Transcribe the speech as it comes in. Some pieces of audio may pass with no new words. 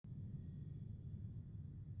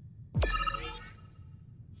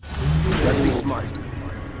Let's be smart.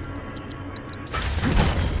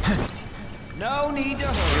 No need to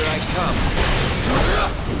hurry. Here I come.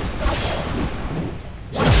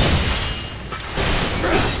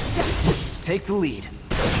 Take the lead.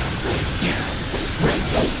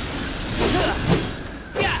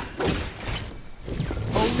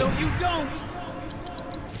 Oh, no, you don't!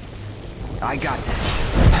 I got this.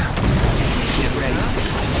 Get ready.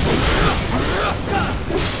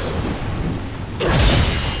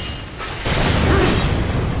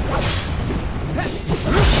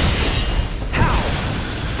 How?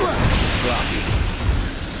 Sloppy.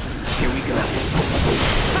 Here we go.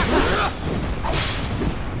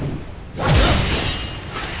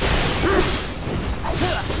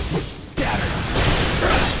 Scatter.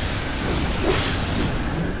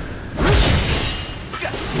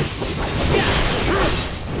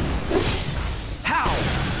 How?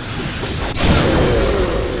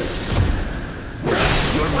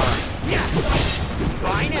 You're mine.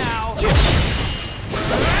 Bye now!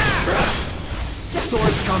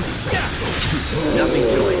 Storm's coming. Nothing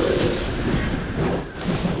to it.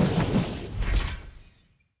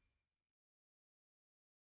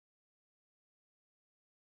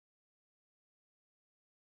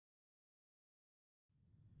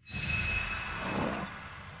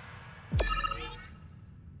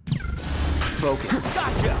 Focus.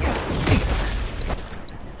 Gotcha!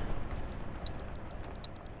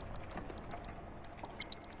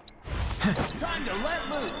 Time to let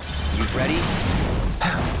loose! You ready?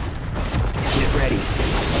 Get ready.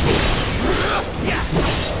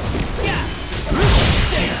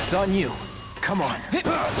 It's on you. Come on.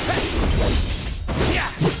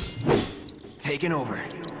 Taking over.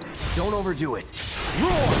 Don't overdo it.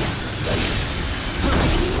 Roar!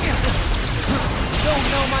 Don't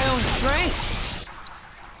know my own strength?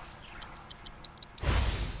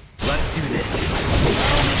 Let's do this.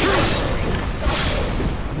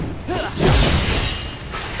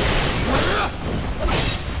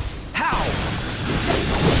 How?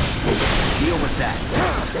 Deal with that.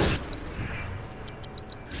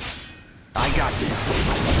 I got this.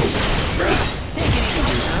 Take it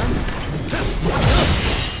easy, huh?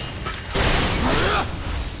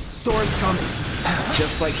 Storm's coming.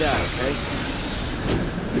 Just like that, okay?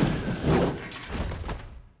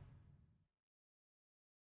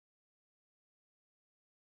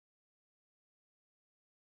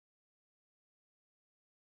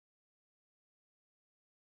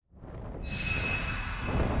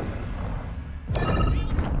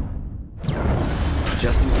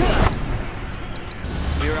 Just in case.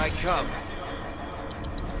 Here I come.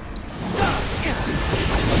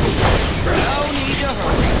 No need to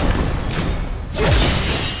hurry.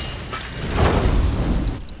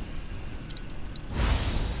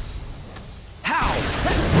 How?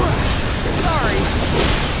 Sorry.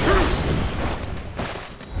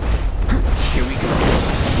 Here we go.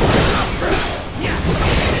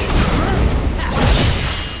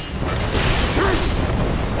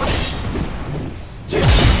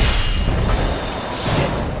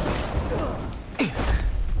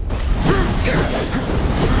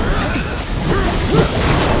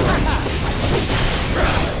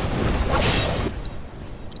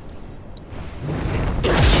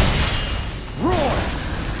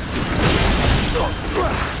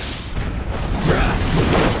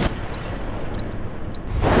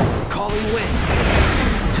 Calling wind.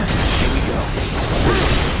 Here we go.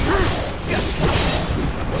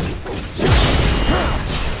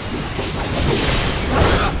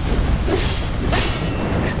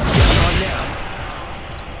 Get on now.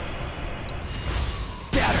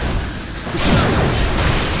 Scatter.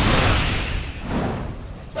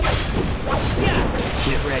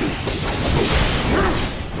 Get ready.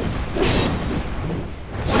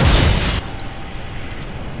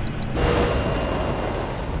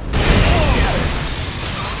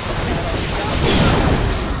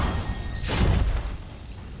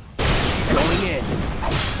 Going in.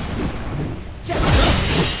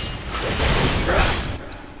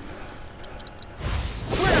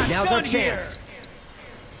 Now's our chance.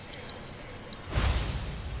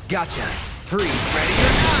 Gotcha. Freeze. Ready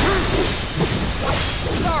or not?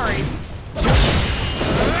 Sorry.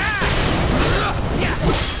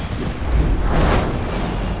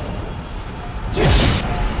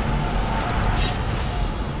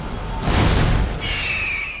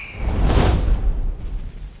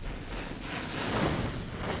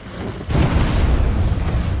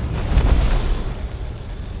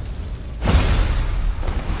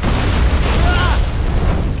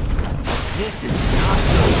 This is not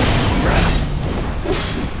good.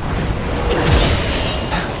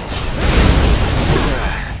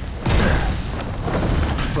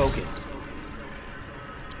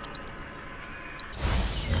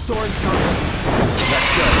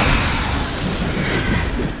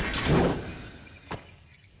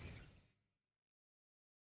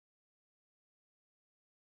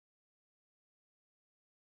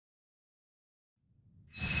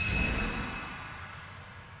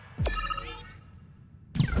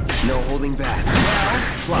 holding back.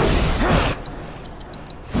 Well,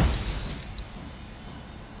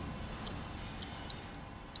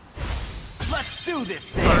 Let's do this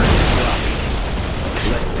thing. let's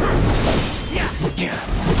do it. Yeah.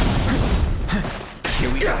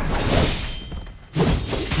 Here we go.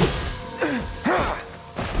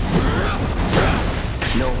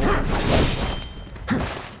 No horn.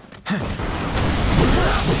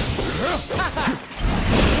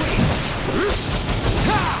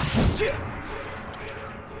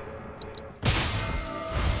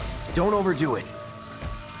 Don't overdo it.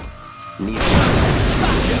 Need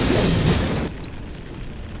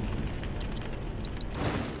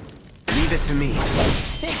Leave it to me.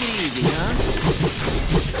 Take it easy, huh?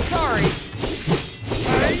 Sorry.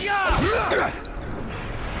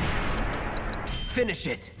 Finish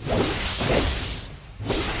it.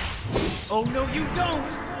 Oh no, you don't.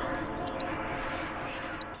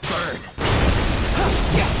 Burn.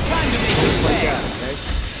 Yeah, time to make this way. Okay.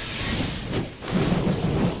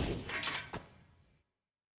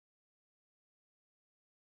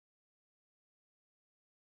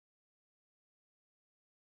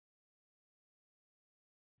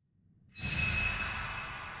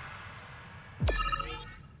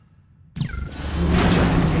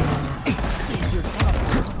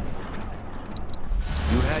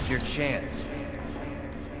 You had your chance.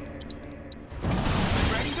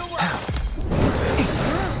 Ready to work.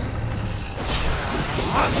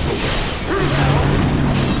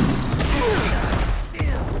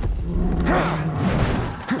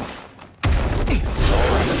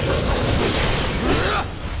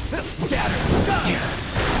 Scatter.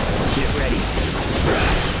 Get ready.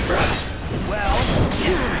 Well,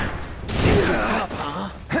 tough, huh?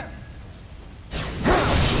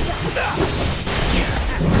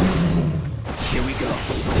 Here we go.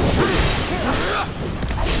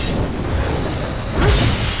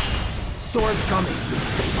 Storm's coming.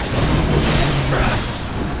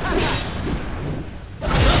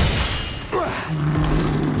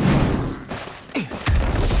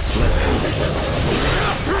 Let's do this.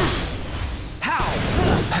 How?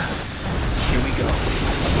 Here we go.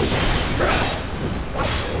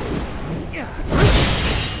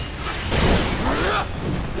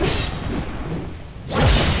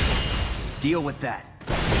 Deal with that.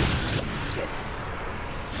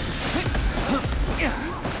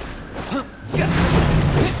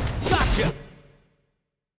 Gotcha.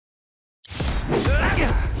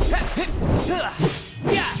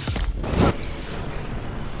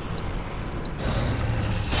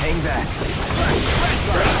 Hang back.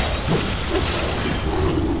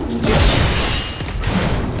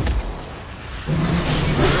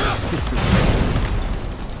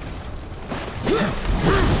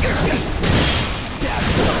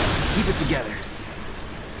 Keep it together.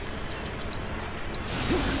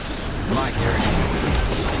 My turn.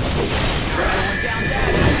 Going down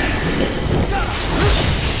that.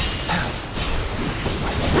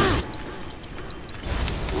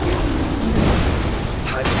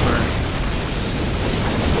 Time to burn.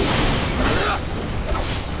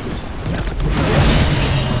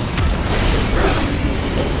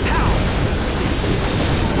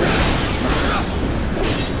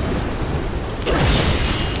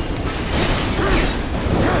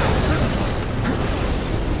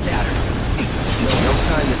 Scatter. No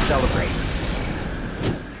time to celebrate.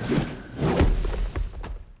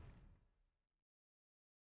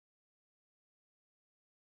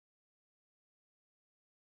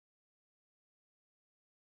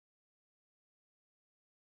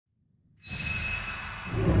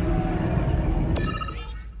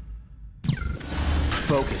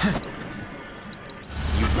 Focus.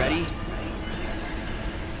 You ready?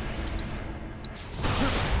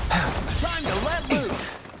 Time to let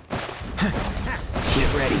loose.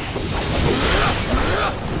 Get ready.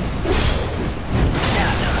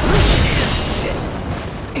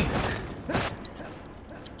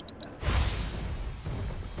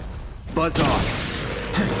 Buzz off.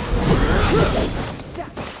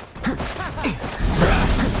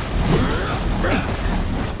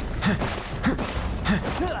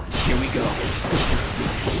 Here we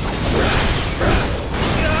go.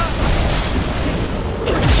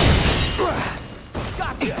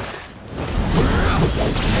 Gotcha.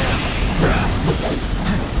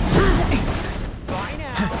 Bye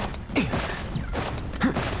now.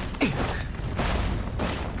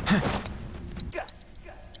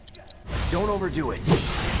 Don't overdo it.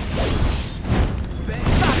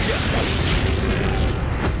 Gotcha.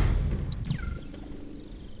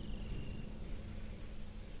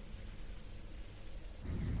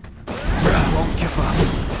 Won't give up.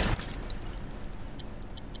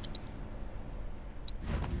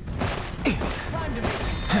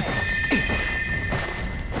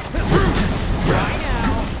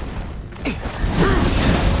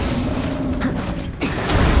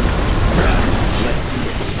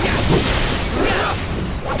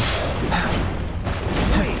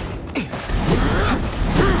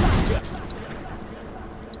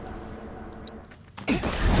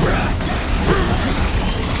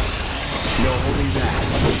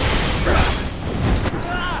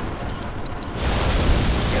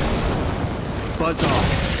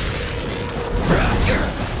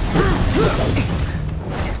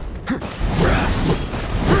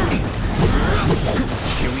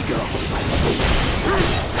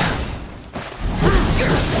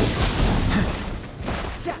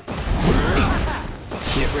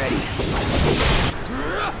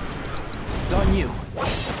 It's on you.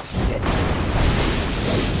 Shit.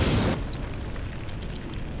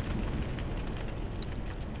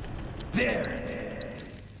 There.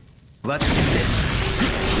 Let's do this.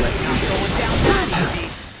 Let's do this. Going down that easy.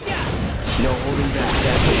 No holding back.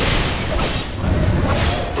 That's it.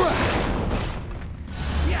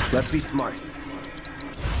 Let's be smart.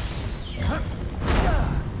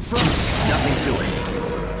 Nothing to it.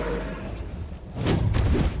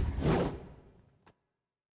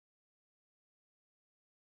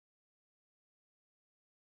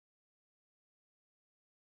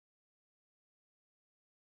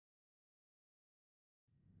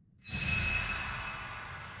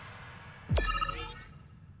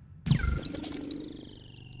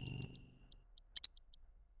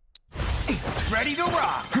 Ready to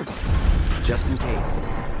rock. Just in case.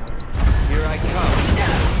 Here I come.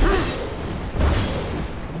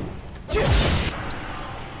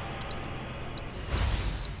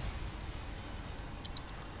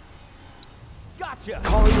 Gotcha.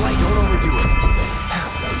 Calling light, don't overdo it.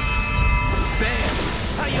 Bam.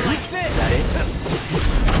 How you like this? Is that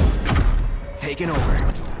it? Taking over.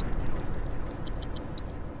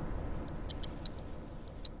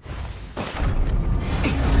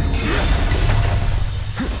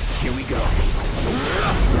 Here we go.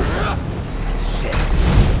 Shit.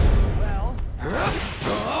 Well.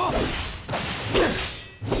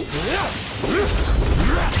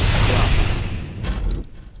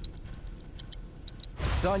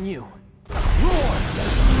 It's on you. Roar.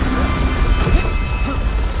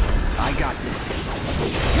 I got this.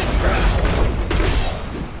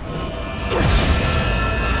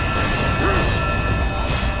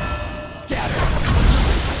 Scatter.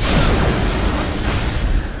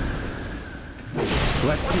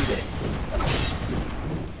 Let's do this.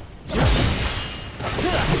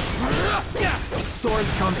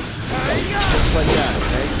 Storm's coming. Just like that,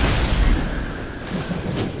 okay?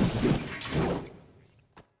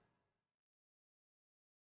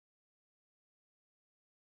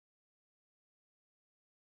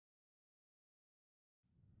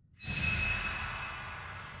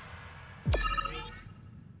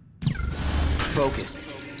 Focused.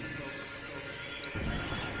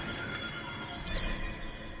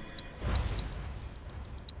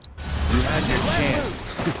 You had your chance.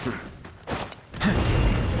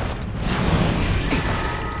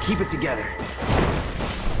 Keep it together.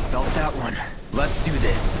 Felt that one. Let's do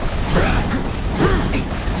this.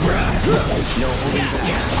 No holding back.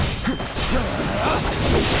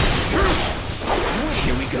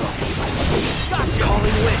 Here we go. Gotcha.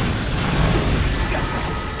 Calling wind.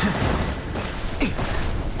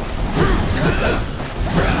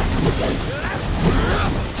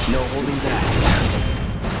 No holding back.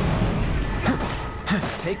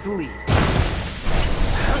 Take the lead.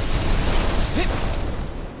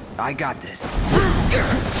 I got this.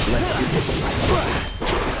 Let's do this.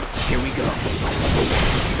 Here we go.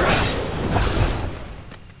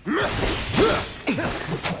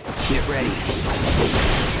 Get ready.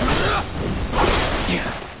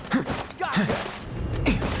 Gotcha.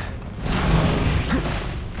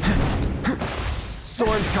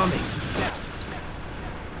 Storm's coming.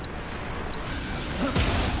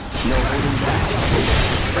 No holding back.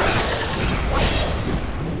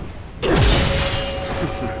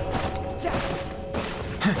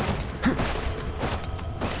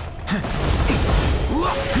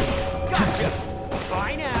 Gotcha.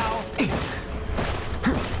 Bye now.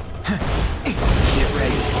 Get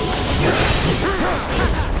ready.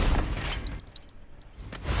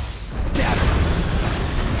 Scatter.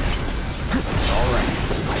 All right.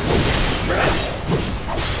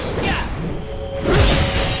 Yeah.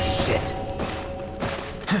 Shit.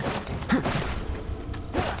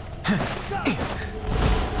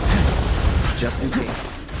 Just in case.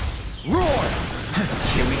 Roar.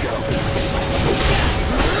 Here we go.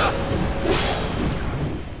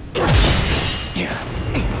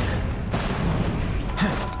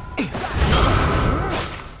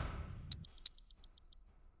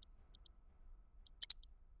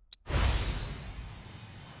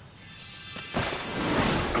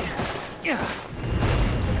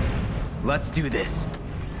 Let's do this.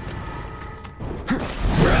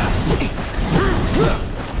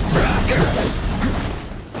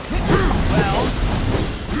 Well.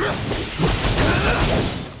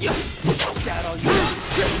 That'll you.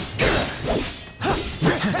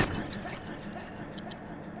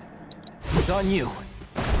 It's on you.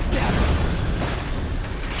 Scatter.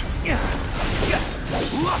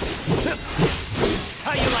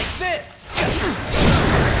 How you like this?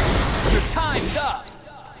 Your time's up.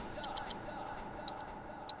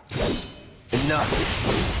 Enough.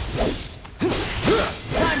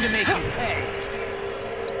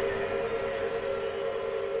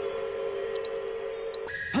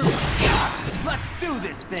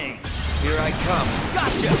 come.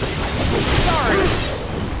 Gotcha! Sorry!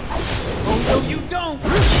 Oh no, you don't!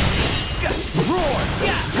 Roar!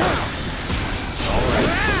 Yeah!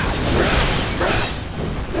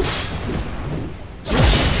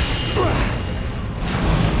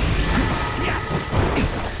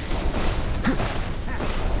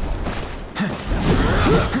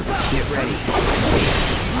 Get ready.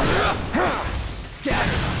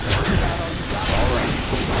 Scatter. All right.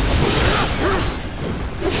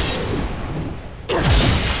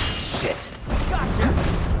 Shit. Gotcha!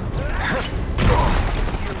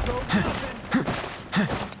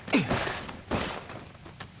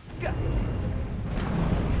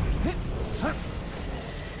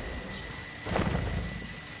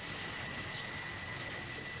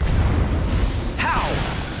 How?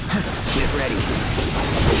 Get ready.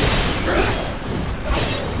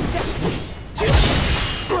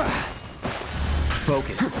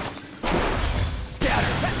 Focus.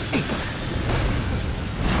 Scatter.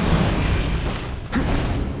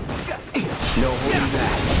 No holding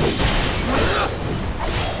back.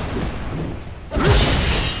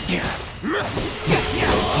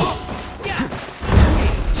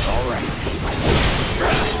 All right.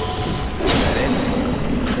 Is that it?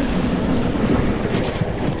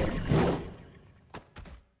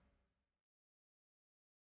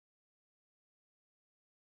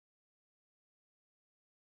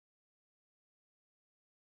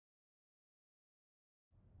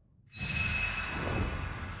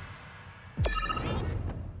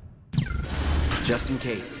 Just in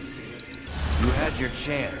case. You had your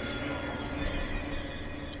chance.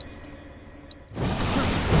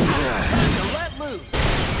 So let loose!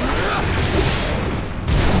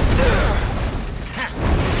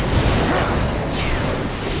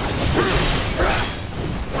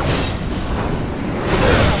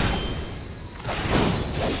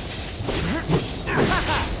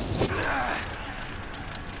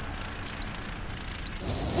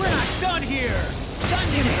 We're not done here! Done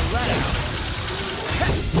here with a let out!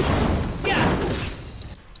 Yeah!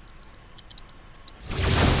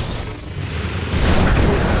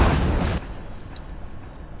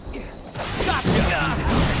 Gotcha!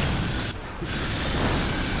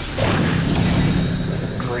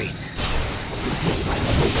 Great.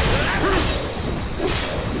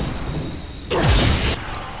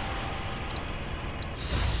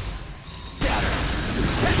 Scatter.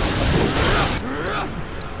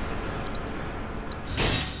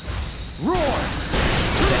 Roar.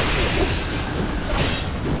 That's it.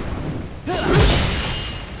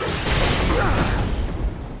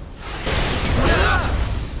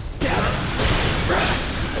 Scatter.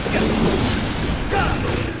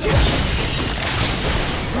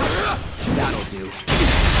 That'll do.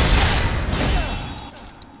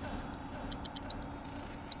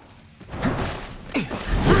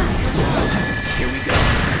 Here we go.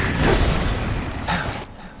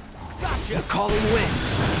 Gotcha! Calling wind.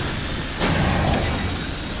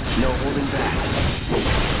 No holding back.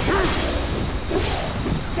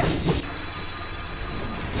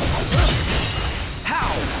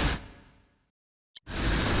 How?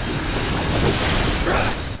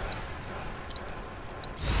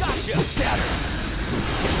 Gotcha! Scatter.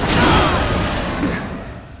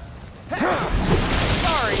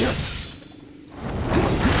 Sorry!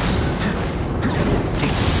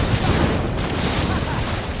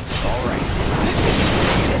 All right.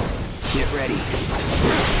 Get ready.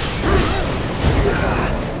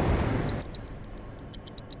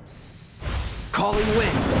 Calling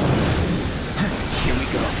wind. Here we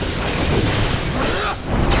go.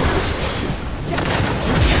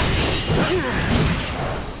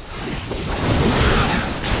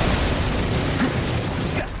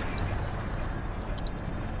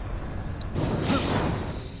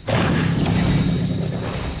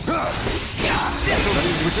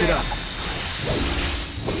 Switch it up.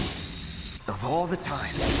 Of all the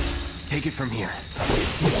time, take it from here.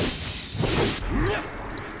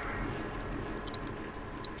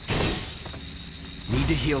 Need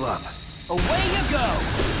to heal up. Away you go!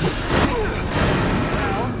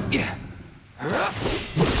 Yeah.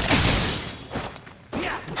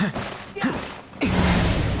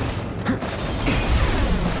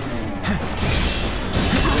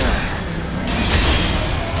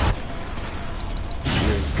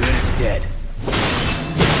 You're as good as dead.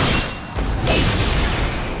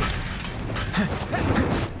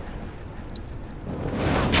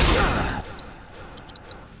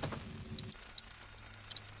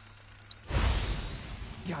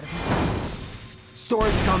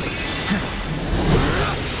 Storm's coming.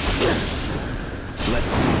 Let's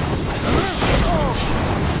do this.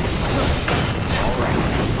 All right.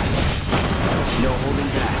 No holding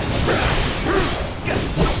back.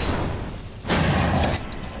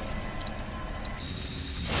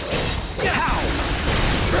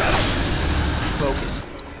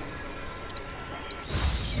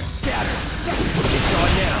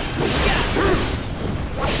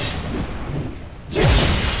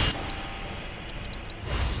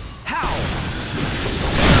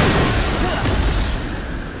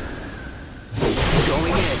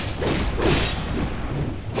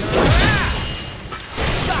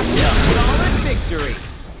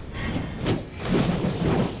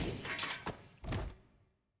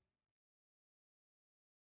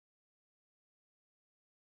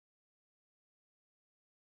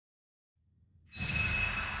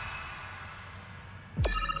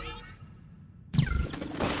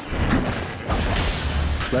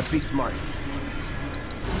 Let's be smart.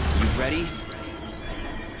 You ready?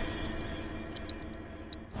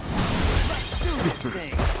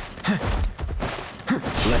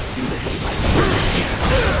 Let's do this.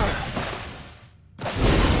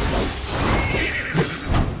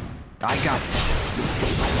 I got this.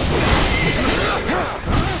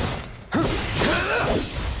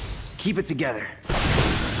 Keep it together.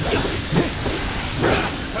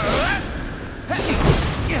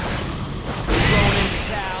 Throwing in the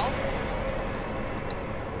towel.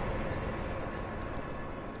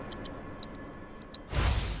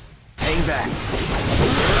 Hang back.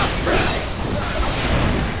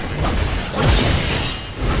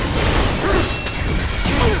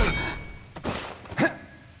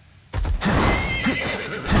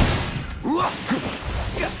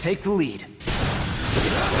 Take the lead.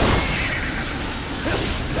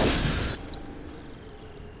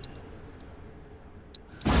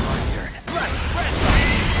 My turn.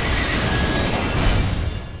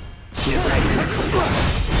 Get ready.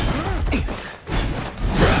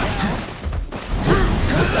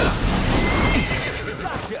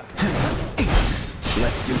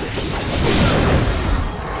 Let's do this.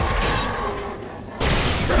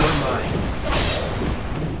 You're mine.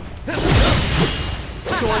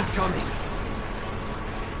 Storm's coming.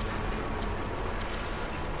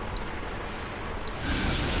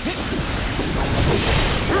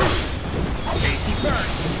 Safety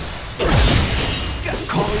first.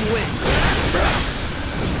 Calling wind.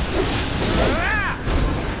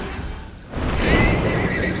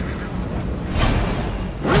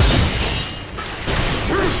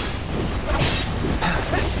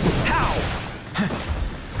 How?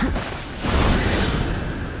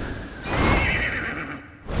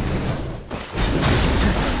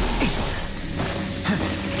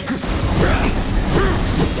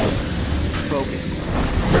 Focus.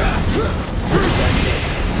 That's it.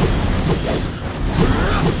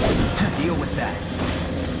 Deal with that.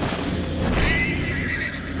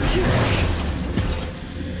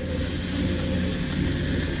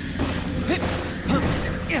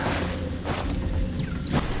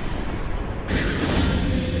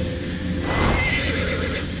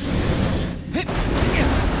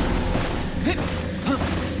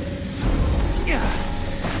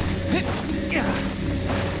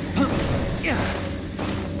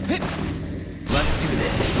 Let's do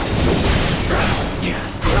this.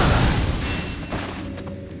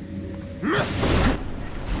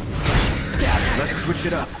 Stab. Let's switch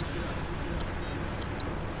it up.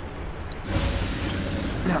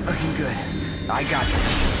 Not looking good. I got this.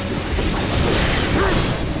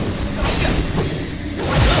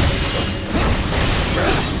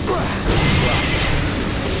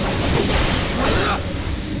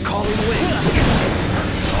 Calling wind.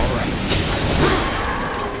 All right.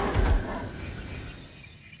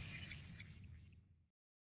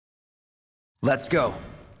 Let's go.